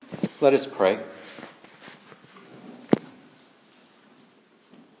Let us pray.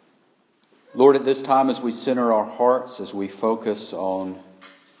 Lord, at this time as we center our hearts, as we focus on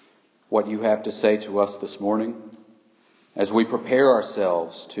what you have to say to us this morning, as we prepare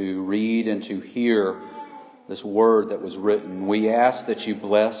ourselves to read and to hear this word that was written, we ask that you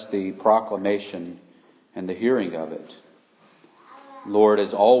bless the proclamation and the hearing of it. Lord,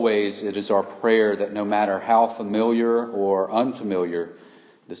 as always, it is our prayer that no matter how familiar or unfamiliar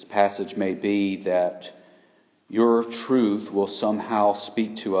this passage may be, that your truth will somehow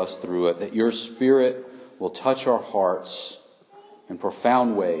speak to us through it, that your Spirit will touch our hearts in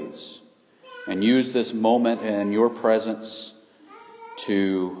profound ways and use this moment in your presence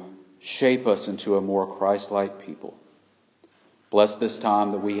to shape us into a more Christ-like people. Bless this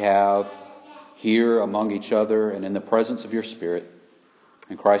time that we have here among each other and in the presence of your Spirit.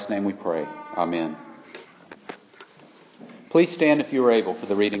 In Christ's name we pray. Amen. Please stand if you are able for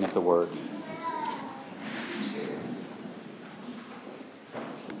the reading of the word.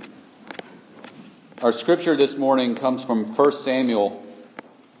 Our scripture this morning comes from 1 Samuel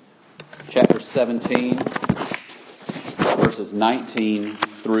chapter 17, verses 19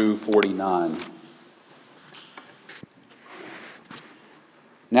 through 49.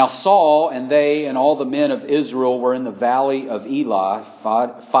 Now Saul and they and all the men of Israel were in the valley of Elah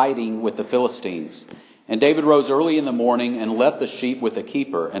fighting with the Philistines. And David rose early in the morning and left the sheep with the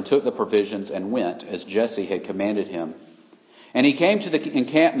keeper and took the provisions and went, as Jesse had commanded him. And he came to the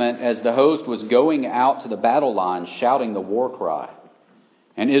encampment as the host was going out to the battle line, shouting the war cry.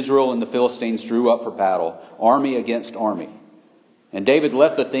 And Israel and the Philistines drew up for battle, army against army. And David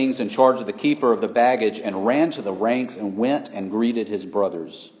left the things in charge of the keeper of the baggage and ran to the ranks and went and greeted his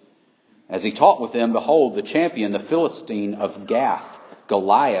brothers. As he talked with them, behold, the champion, the Philistine of Gath,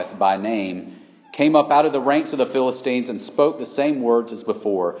 Goliath by name, came up out of the ranks of the Philistines and spoke the same words as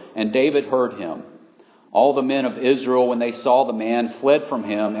before. And David heard him. All the men of Israel, when they saw the man, fled from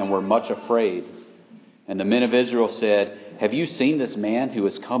him and were much afraid. And the men of Israel said, Have you seen this man who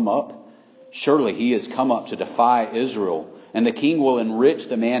has come up? Surely he has come up to defy Israel. And the king will enrich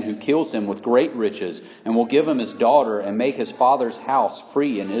the man who kills him with great riches, and will give him his daughter, and make his father's house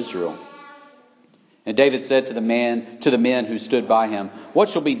free in Israel. And David said to the men who stood by him, What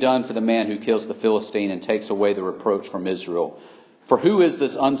shall be done for the man who kills the Philistine and takes away the reproach from Israel? For who is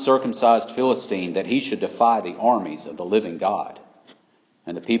this uncircumcised Philistine that he should defy the armies of the living God?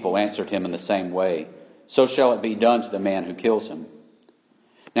 And the people answered him in the same way, So shall it be done to the man who kills him.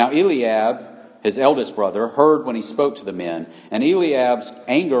 Now Eliab, his eldest brother, heard when he spoke to the men, and Eliab's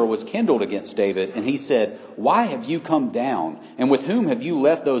anger was kindled against David, and he said, Why have you come down? And with whom have you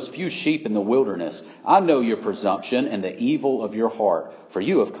left those few sheep in the wilderness? I know your presumption and the evil of your heart, for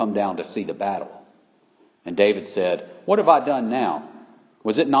you have come down to see the battle. And David said, What have I done now?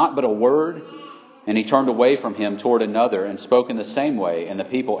 Was it not but a word? And he turned away from him toward another, and spoke in the same way, and the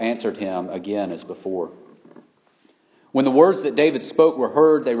people answered him again as before. When the words that David spoke were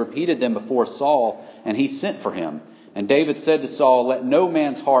heard, they repeated them before Saul, and he sent for him. And David said to Saul, Let no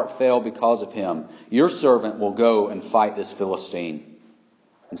man's heart fail because of him. Your servant will go and fight this Philistine.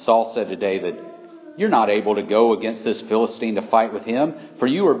 And Saul said to David, You're not able to go against this Philistine to fight with him, for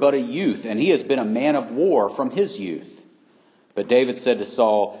you are but a youth, and he has been a man of war from his youth. But David said to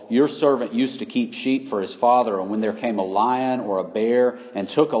Saul, Your servant used to keep sheep for his father, and when there came a lion or a bear and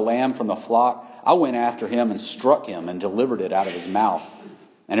took a lamb from the flock, I went after him and struck him and delivered it out of his mouth.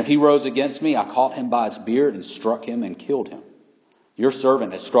 And if he rose against me, I caught him by his beard and struck him and killed him. Your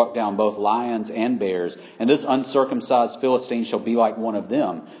servant has struck down both lions and bears, and this uncircumcised Philistine shall be like one of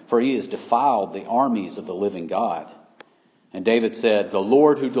them, for he has defiled the armies of the living God. And David said, The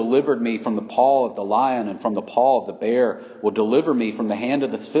Lord who delivered me from the paw of the lion and from the paw of the bear will deliver me from the hand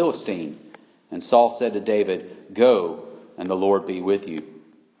of the Philistine. And Saul said to David, Go, and the Lord be with you.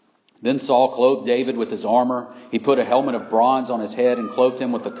 Then Saul clothed David with his armor. He put a helmet of bronze on his head and clothed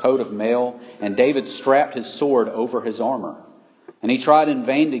him with a coat of mail. And David strapped his sword over his armor. And he tried in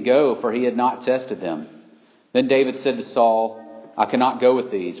vain to go, for he had not tested them. Then David said to Saul, I cannot go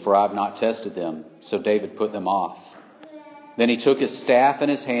with these, for I have not tested them. So David put them off. Then he took his staff in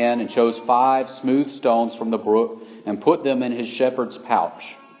his hand and chose 5 smooth stones from the brook and put them in his shepherd's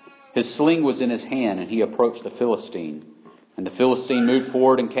pouch. His sling was in his hand, and he approached the Philistine. And the Philistine moved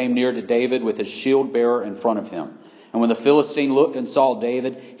forward and came near to David with his shield bearer in front of him. And when the Philistine looked and saw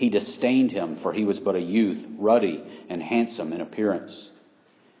David, he disdained him, for he was but a youth, ruddy and handsome in appearance.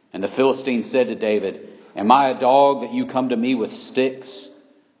 And the Philistine said to David, Am I a dog that you come to me with sticks?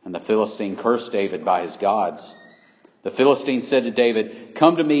 And the Philistine cursed David by his gods. The Philistine said to David,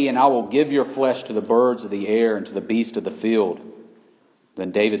 Come to me, and I will give your flesh to the birds of the air and to the beasts of the field. Then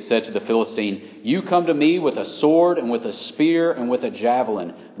David said to the Philistine, "You come to me with a sword and with a spear and with a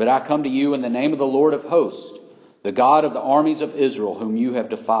javelin, but I come to you in the name of the Lord of hosts, the God of the armies of Israel, whom you have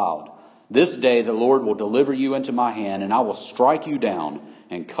defiled. This day the Lord will deliver you into my hand, and I will strike you down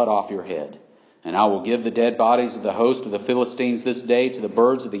and cut off your head. And I will give the dead bodies of the host of the Philistines this day to the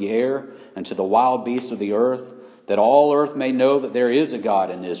birds of the air and to the wild beasts of the earth, that all earth may know that there is a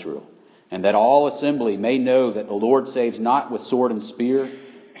God in Israel, and that all assembly may know that the Lord saves not with sword and spear,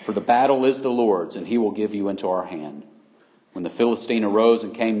 for the battle is the Lord's, and he will give you into our hand." When the Philistine arose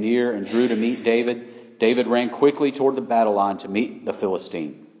and came near and drew to meet David, David ran quickly toward the battle line to meet the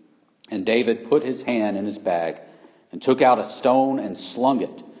Philistine. And David put his hand in his bag and took out a stone and slung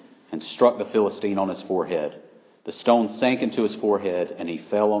it and struck the Philistine on his forehead. The stone sank into his forehead, and he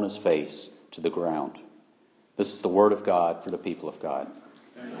fell on his face to the ground. This is the word of God for the people of God.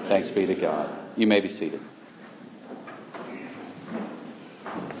 Thanks be to God. You may be seated.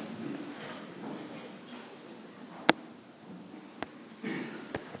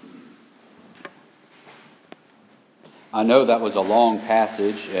 I know that was a long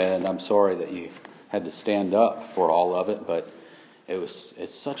passage, and I'm sorry that you had to stand up for all of it, but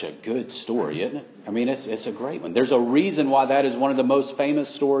it's such a good story, isn't it? I mean, it's a great one. There's a reason why that is one of the most famous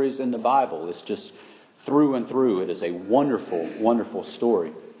stories in the Bible. It's just through and through. It is a wonderful, wonderful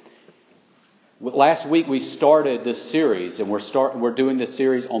story. Last week we started this series, and we're doing this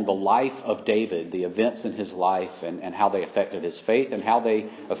series on the life of David, the events in his life, and how they affected his faith and how they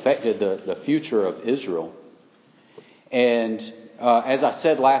affected the future of Israel. And as I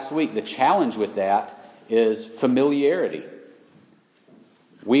said last week, the challenge with that is familiarity.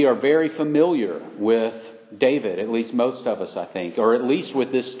 We are very familiar with David, at least most of us, I think, or at least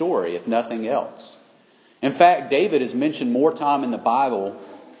with this story, if nothing else. In fact, David is mentioned more time in the Bible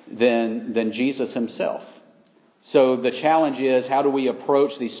than Jesus himself. So the challenge is, how do we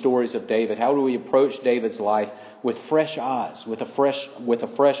approach these stories of David? How do we approach David's life with fresh eyes, with a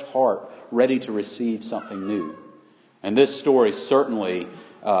fresh heart, ready to receive something new? And this story certainly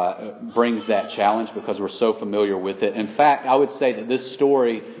brings that challenge because we're so familiar with it. In fact, I would say that this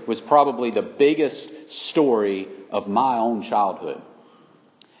story was probably the biggest story of my own childhood.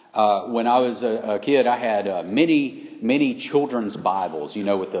 When I was a kid, I had many children's Bibles,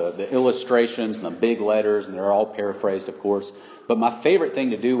 with the illustrations and the big letters, and they're all paraphrased, of course. But my favorite thing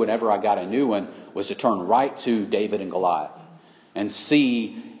to do whenever I got a new one was to turn right to David and Goliath and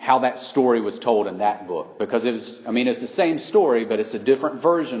see how that story was told in that book. Because it's the same story, but it's a different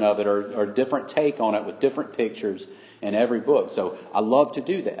version of it or a different take on it with different pictures in every book. So I love to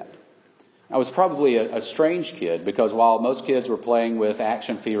do that. I was probably a strange kid because while most kids were playing with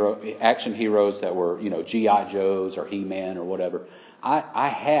action heroes that were, G.I. Joes or He-Man or whatever, I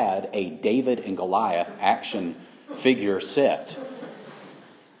had a David and Goliath action figure set.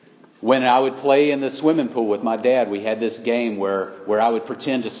 When I would play in the swimming pool with my dad, we had this game where I would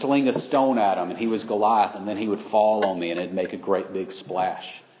pretend to sling a stone at him and he was Goliath, and then he would fall on me and it'd make a great big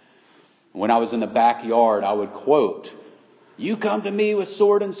splash. When I was in the backyard, I would quote, "You come to me with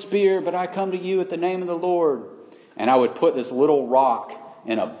sword and spear, but I come to you at the name of the Lord." And I would put this little rock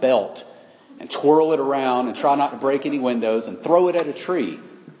in a belt and twirl it around and try not to break any windows and throw it at a tree.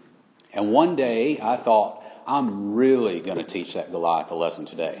 And one day I thought, I'm really going to teach that Goliath a lesson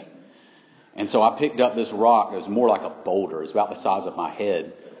today. And so I picked up this rock. It was more like a boulder. It was about the size of my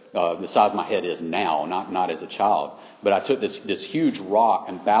head. The size my head is now, not as a child. But I took this huge rock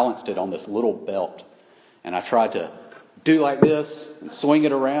and balanced it on this little belt. And I tried to do like this and swing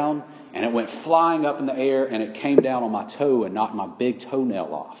it around. And it went flying up in the air and it came down on my toe and knocked my big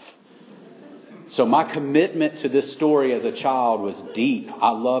toenail off. So my commitment to this story as a child was deep.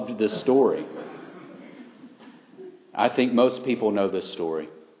 I loved this story. I think most people know this story.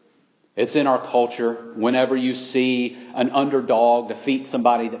 It's in our culture. Whenever you see an underdog defeat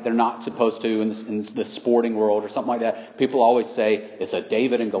somebody that they're not supposed to in the sporting world or something like that, people always say it's a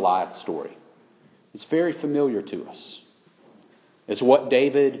David and Goliath story. It's very familiar to us. It's what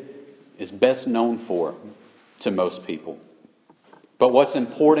David is best known for to most people. But what's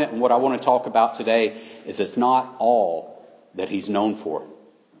important and what I want to talk about today is it's not all that he's known for.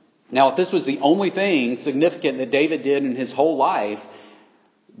 Now, if this was the only thing significant that David did in his whole life,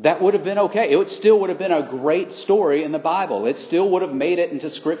 that would have been okay. It still would have been a great story in the Bible. It still would have made it into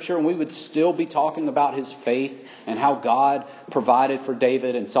Scripture, and we would still be talking about his faith and how God provided for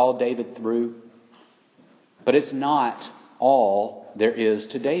David and saw David through. But it's not all there is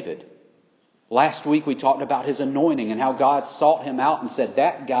to David. Last week we talked about his anointing and how God sought him out and said,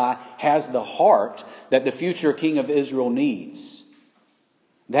 that guy has the heart that the future king of Israel needs.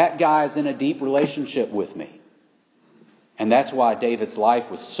 That guy is in a deep relationship with me. And that's why David's life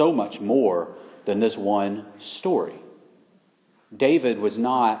was so much more than this one story. David was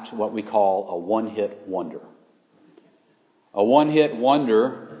not what we call a one-hit wonder. A one-hit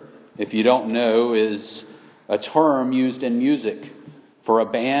wonder, if you don't know, is a term used in music for a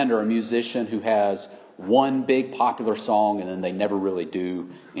band or a musician who has one big popular song and then they never really do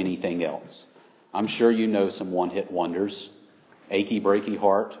anything else. I'm sure you know some one-hit wonders. Achy Breaky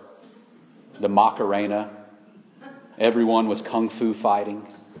Heart, the Macarena, Everyone Was Kung Fu Fighting.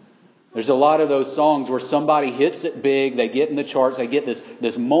 There's a lot of those songs where somebody hits it big, they get in the charts, they get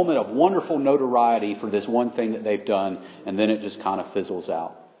this moment of wonderful notoriety for this one thing that they've done, and then it just kind of fizzles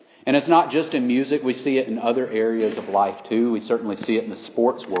out. And it's not just in music, we see it in other areas of life too. We certainly see it in the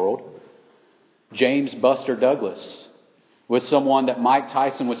sports world. James Buster Douglas was someone that Mike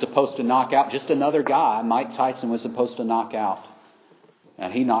Tyson was supposed to knock out. Just another guy Mike Tyson was supposed to knock out.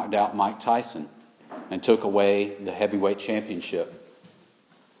 And he knocked out Mike Tyson and took away the heavyweight championship.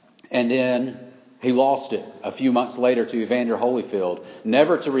 And then he lost it a few months later to Evander Holyfield.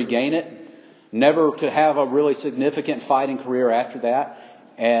 Never to regain it, never to have a really significant fighting career after that,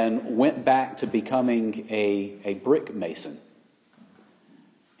 and went back to becoming a brick mason.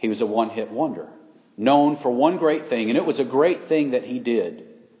 He was a one-hit wonder, known for one great thing, and it was a great thing that he did,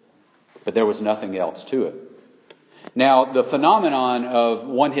 but there was nothing else to it. Now, the phenomenon of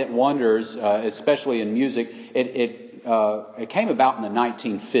one-hit wonders, especially in music, it came about in the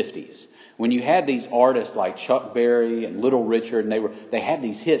 1950s. When you had these artists like Chuck Berry and Little Richard, and they had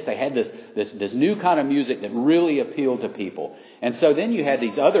these hits, they had this new kind of music that really appealed to people. And so then you had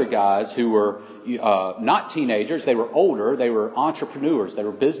these other guys who were not teenagers, they were older, they were entrepreneurs, they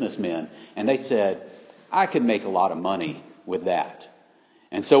were businessmen, and they said, I could make a lot of money with that.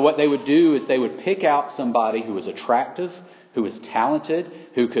 And so what they would do is they would pick out somebody who was attractive, who was talented,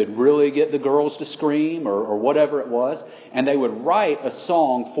 who could really get the girls to scream or whatever it was. And they would write a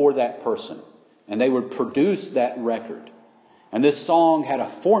song for that person. And they would produce that record. And this song had a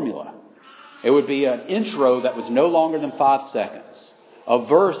formula. It would be an intro that was no longer than 5 seconds. A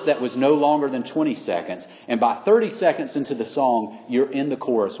verse that was no longer than 20 seconds. And by 30 seconds into the song, you're in the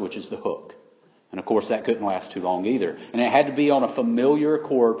chorus, which is the hook. And of course, that couldn't last too long either. And it had to be on a familiar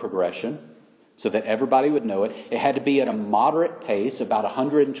chord progression so that everybody would know it. It had to be at a moderate pace, about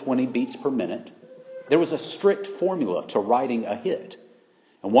 120 beats per minute. There was a strict formula to writing a hit.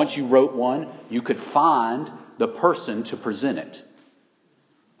 And once you wrote one, you could find the person to present it.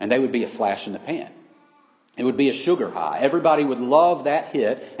 And they would be a flash in the pan. It would be a sugar high. Everybody would love that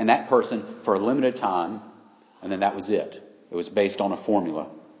hit and that person for a limited time. And then that was it. It was based on a formula.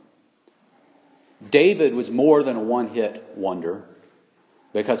 David was more than a one-hit wonder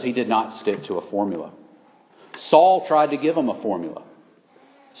because he did not stick to a formula. Saul tried to give him a formula.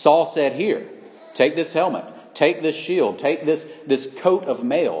 Saul said, here, take this helmet, take this shield, take this coat of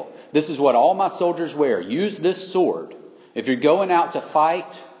mail. This is what all my soldiers wear. Use this sword. If you're going out to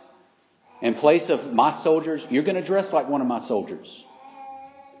fight in place of my soldiers, you're going to dress like one of my soldiers.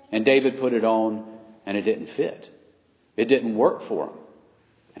 And David put it on and it didn't fit. It didn't work for him.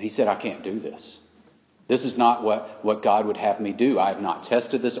 And he said, I can't do this. This is not what God would have me do. I have not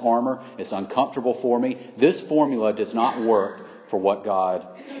tested this armor. It's uncomfortable for me. This formula does not work for what God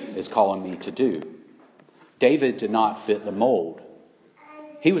is calling me to do. David did not fit the mold.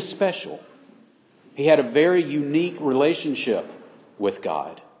 He was special. He had a very unique relationship with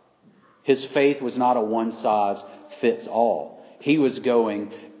God. His faith was not a one-size-fits-all. He was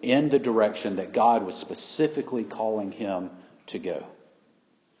going in the direction that God was specifically calling him to go.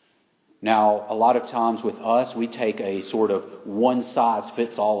 Now, a lot of times with us, we take a sort of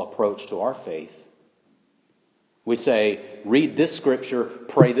one-size-fits-all approach to our faith. We say, read this scripture,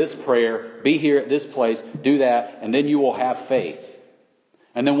 pray this prayer, be here at this place, do that, and then you will have faith.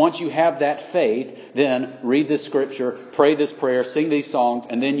 And then once you have that faith, then read this scripture, pray this prayer, sing these songs,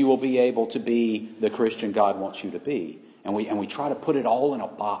 and then you will be able to be the Christian God wants you to be. And we try to put it all in a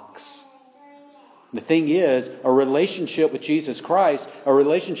box. The thing is, a relationship with Jesus Christ, a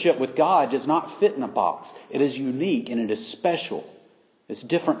relationship with God does not fit in a box. It is unique and it is special. It's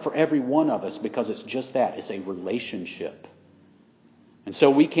different for every one of us because it's just that. It's a relationship. And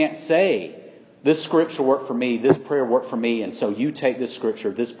so we can't say, this scripture worked for me, this prayer worked for me, and so you take this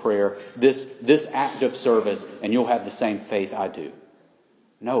scripture, this prayer, this act of service, and you'll have the same faith I do.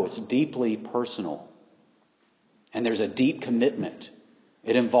 No, it's deeply personal. And there's a deep commitment.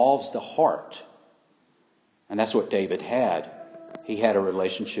 It involves the heart. And that's what David had. He had a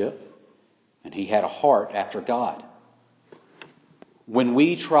relationship and he had a heart after God. When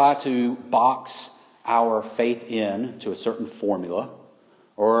we try to box our faith in to a certain formula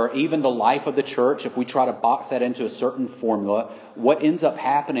or even the life of the church, if we try to box that into a certain formula, what ends up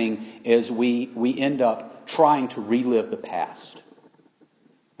happening is we end up trying to relive the past.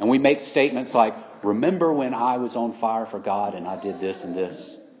 And we make statements like, remember when I was on fire for God and I did this and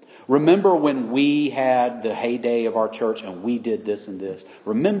this? Remember when we had the heyday of our church and we did this and this?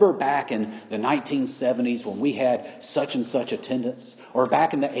 Remember back in the 1970s when we had such and such attendance? Or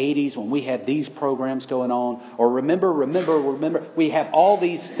back in the 80s when we had these programs going on? Or remember. We have all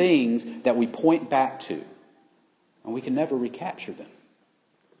these things that we point back to. And we can never recapture them.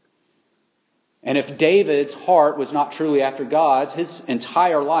 And if David's heart was not truly after God's, his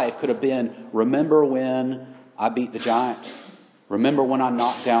entire life could have been, remember when I beat the giant? Remember when I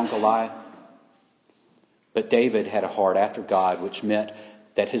knocked down Goliath? But David had a heart after God, which meant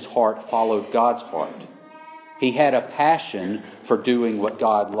that his heart followed God's heart. He had a passion for doing what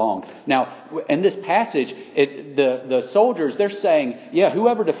God longed. Now, in this passage, the soldiers, they're saying, yeah,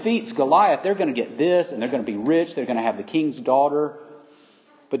 whoever defeats Goliath, they're going to get this, and they're going to be rich, they're going to have the king's daughter.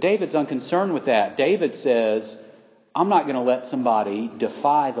 But David's unconcerned with that. David says, I'm not going to let somebody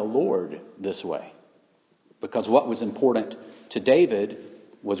defy the Lord this way. Because what was important to David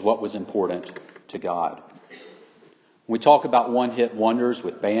was what was important to God. We talk about one-hit wonders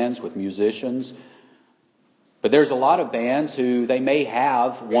with bands, with musicians. But there's a lot of bands who they may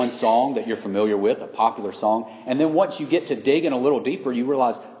have one song that you're familiar with, a popular song. And then once you get to digging a little deeper, you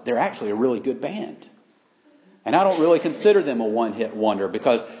realize they're actually a really good band. And I don't really consider them a one-hit wonder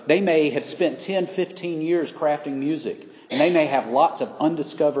because they may have spent 10, 15 years crafting music. And they may have lots of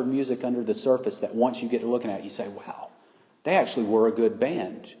undiscovered music under the surface that once you get to looking at it, you say, wow, they actually were a good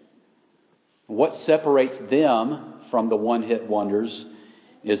band. What separates them from the one-hit wonders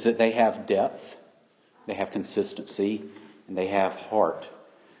is that they have depth, they have consistency, and they have heart.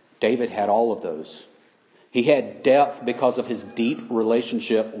 David had all of those. He had depth because of his deep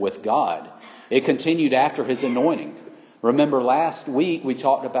relationship with God. It continued after his anointing. Remember last week we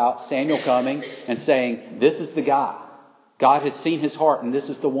talked about Samuel coming and saying, this is the guy. God has seen his heart and this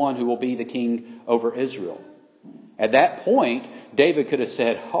is the one who will be the king over Israel. At that point, David could have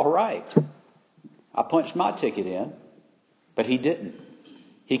said, all right, I punched my ticket in. But he didn't.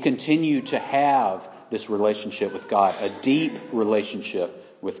 He continued to have this relationship with God, a deep relationship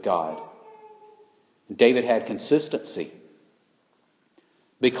with God. David had consistency.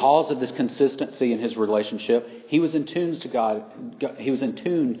 Because of this consistency in his relationship, he was in tune to God. He was in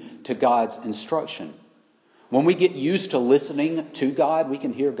tune to God's instruction. When we get used to listening to God, we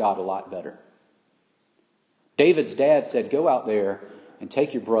can hear God a lot better. David's dad said, go out there and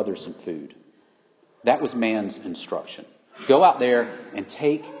take your brother some food. That was man's instruction. Go out there and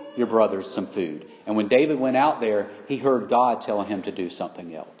take your brothers some food. And when David went out there, he heard God telling him to do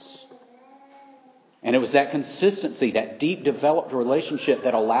something else. And it was that consistency, that deep developed relationship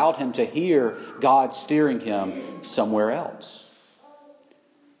that allowed him to hear God steering him somewhere else.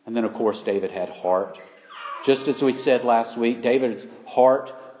 And then, of course, David had heart. Just as we said last week, David's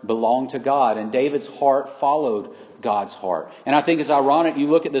heart belonged to God. And David's heart followed God's heart. And I think it's ironic, you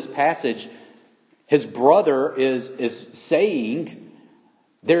look at this passage, his brother is saying,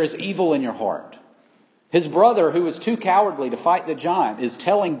 there is evil in your heart. His brother, who was too cowardly to fight the giant, is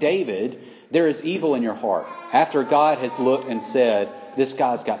telling David, there is evil in your heart. After God has looked and said, this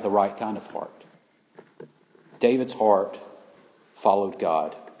guy's got the right kind of heart. David's heart followed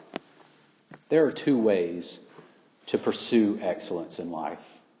God. There are two ways to pursue excellence in life.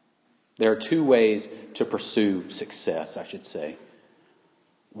 There are two ways to pursue success, I should say.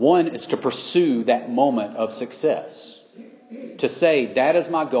 One is to pursue that moment of success. To say, that is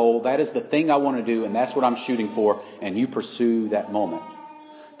my goal, that is the thing I want to do, and that's what I'm shooting for, and you pursue that moment.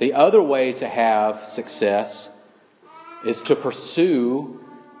 The other way to have success is to pursue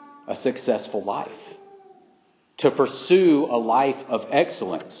a successful life. To pursue a life of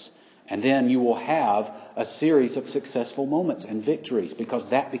excellence. And then you will have a series of successful moments and victories because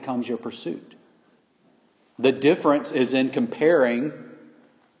that becomes your pursuit. The difference is in comparing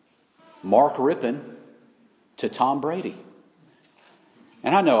Mark Rippon to Tom Brady.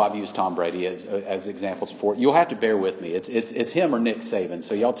 And I know I've used Tom Brady as examples before. You'll have to bear with me. It's him or Nick Saban,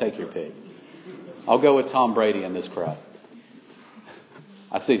 so y'all take your pick. I'll go with Tom Brady in this crowd.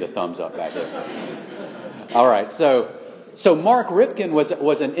 I see the thumbs up back there. All right, so Mark Ripken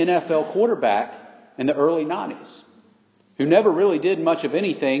was an NFL quarterback in the early 90s who never really did much of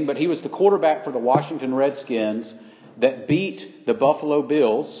anything, but he was the quarterback for the Washington Redskins that beat the Buffalo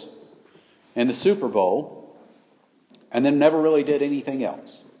Bills in the Super Bowl and then never really did anything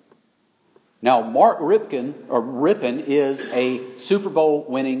else. Now, Mark Rippon is a Super Bowl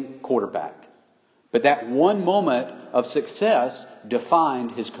winning quarterback. But that one moment of success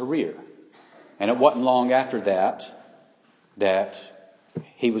defined his career. And it wasn't long after that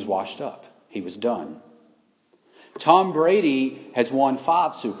he was washed up. He was done. Tom Brady has won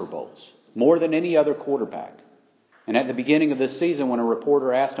 5 Super Bowls, more than any other quarterback. And at the beginning of this season, when a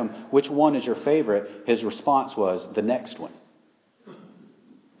reporter asked him, which one is your favorite? His response was, the next one.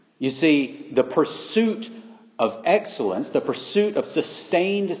 You see, the pursuit of excellence, the pursuit of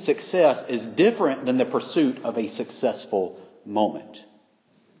sustained success is different than the pursuit of a successful moment.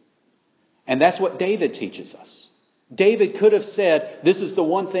 And that's what David teaches us. David could have said, this is the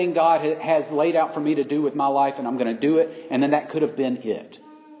one thing God has laid out for me to do with my life, and I'm going to do it. And then that could have been it.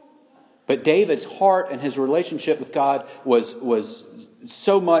 But David's heart and his relationship with God was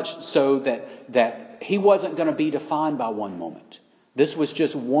so much so that he wasn't going to be defined by one moment. This was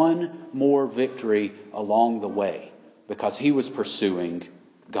just one more victory along the way because he was pursuing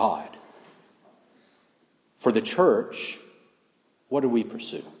God. For the church, what do we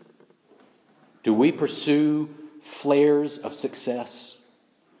pursue? Do we pursue flares of success?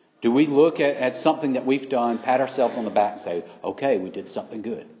 Do we look at something that we've done, pat ourselves on the back and say, okay, we did something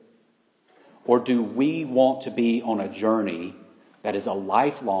good? Or do we want to be on a journey that is a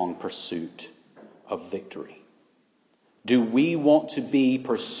lifelong pursuit of victory? Do we want to be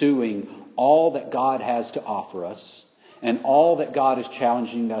pursuing all that God has to offer us and all that God is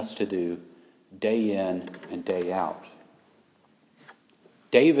challenging us to do day in and day out?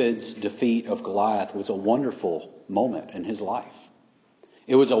 David's defeat of Goliath was a wonderful moment in his life.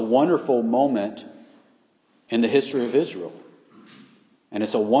 It was a wonderful moment in the history of Israel. And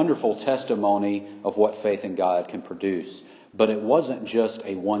it's a wonderful testimony of what faith in God can produce. But it wasn't just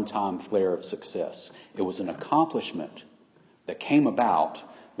a one-time flare of success. It was an accomplishment that came about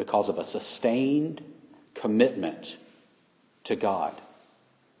because of a sustained commitment to God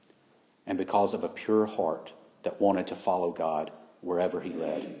and because of a pure heart that wanted to follow God wherever he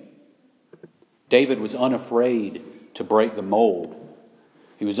led. David was unafraid to break the mold.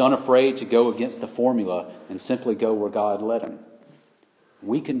 He was unafraid to go against the formula and simply go where God led him.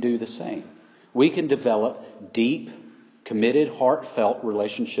 We can do the same. We can develop deep, committed, heartfelt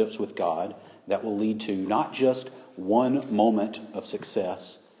relationships with God that will lead to not just one moment of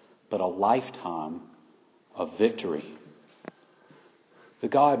success, but a lifetime of victory. The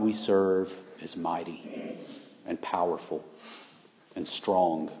God we serve is mighty and powerful and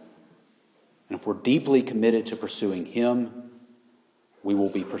strong. And if we're deeply committed to pursuing Him, we will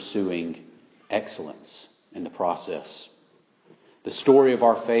be pursuing excellence in the process. The story of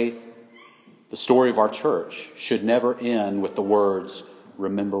our faith, the story of our church, should never end with the words,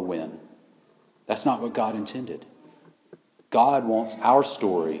 remember when. That's not what God intended. God wants our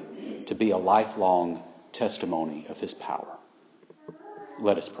story to be a lifelong testimony of His power.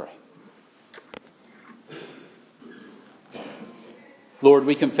 Let us pray. Lord,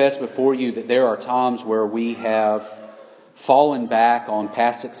 we confess before you that there are times where we have fallen back on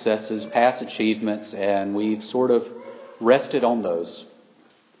past successes, past achievements, and we've sort of rested on those.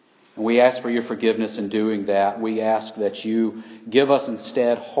 And we ask for your forgiveness in doing that. We ask that you give us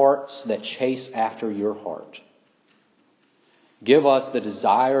instead hearts that chase after your heart. Give us the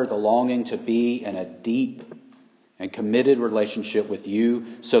desire, the longing to be in a deep and committed relationship with you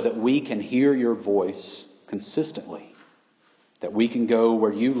so that we can hear your voice consistently. That we can go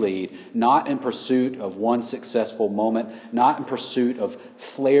where you lead, not in pursuit of one successful moment, not in pursuit of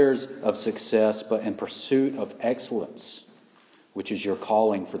flares of success, but in pursuit of excellence, which is your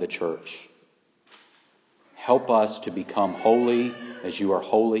calling for the church. Help us to become holy as you are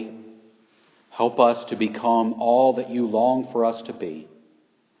holy. Help us to become all that you long for us to be.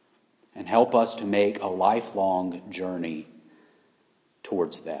 And help us to make a lifelong journey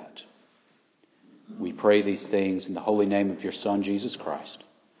towards that. We pray these things in the holy name of your Son, Jesus Christ.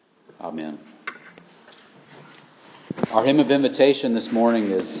 Amen. Our hymn of invitation this morning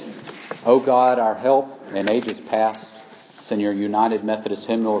is, O God, our help in ages past. It's in your United Methodist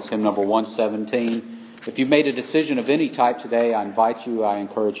hymnal. It's hymn number 117. If you've made a decision of any type today, I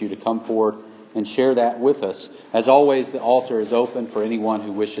encourage you to come forward and share that with us. As always, the altar is open for anyone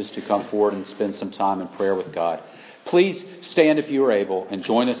who wishes to come forward and spend some time in prayer with God. Please stand if you are able and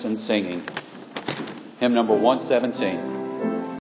join us in singing hymn number 117.